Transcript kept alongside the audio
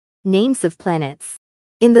Names of planets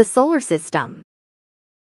in the solar system.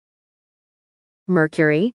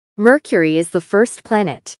 Mercury. Mercury is the first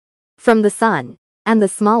planet from the Sun and the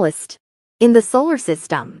smallest in the solar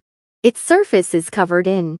system. Its surface is covered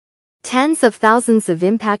in tens of thousands of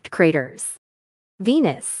impact craters.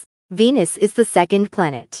 Venus. Venus is the second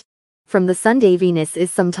planet from the Sun. Venus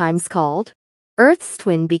is sometimes called Earth's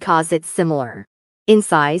twin because it's similar in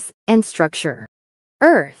size and structure.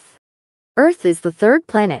 Earth. Earth is the third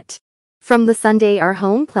planet from the Sun. Our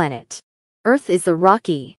home planet. Earth is a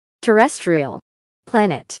rocky, terrestrial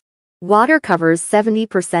planet. Water covers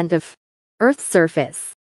 70% of Earth's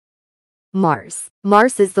surface. Mars.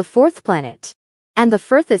 Mars is the fourth planet and the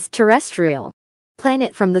furthest terrestrial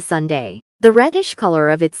planet from the Sun. The reddish color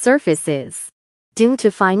of its surface is due to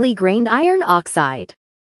finely grained iron oxide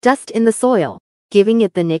dust in the soil, giving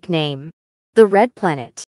it the nickname the Red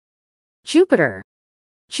Planet. Jupiter.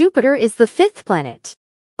 Jupiter is the fifth planet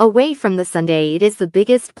away from the Sun. It is the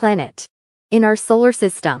biggest planet in our solar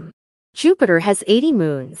system. Jupiter has 80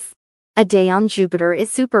 moons. A day on Jupiter is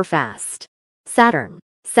super fast. Saturn.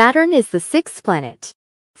 Saturn is the sixth planet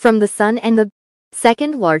from the Sun and the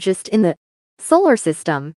second largest in the solar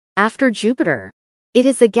system after Jupiter. It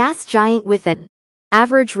is a gas giant with an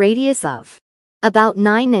average radius of about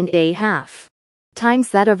 9.5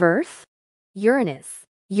 times that of Earth. Uranus.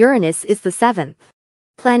 Uranus is the seventh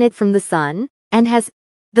planet from the Sun and has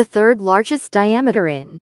the third largest diameter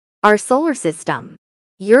in our solar system.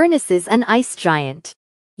 Uranus is an ice giant.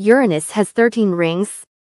 Uranus has 13 rings.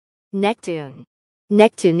 Neptune.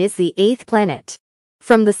 Neptune is the eighth planet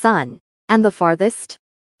from the Sun and the farthest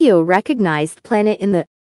recognized planet in the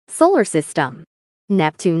solar system.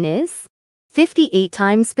 Neptune is 58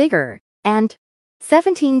 times bigger and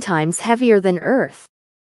 17 times heavier than Earth.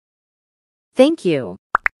 Thank you.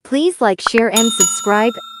 Please like, share, and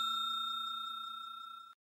subscribe.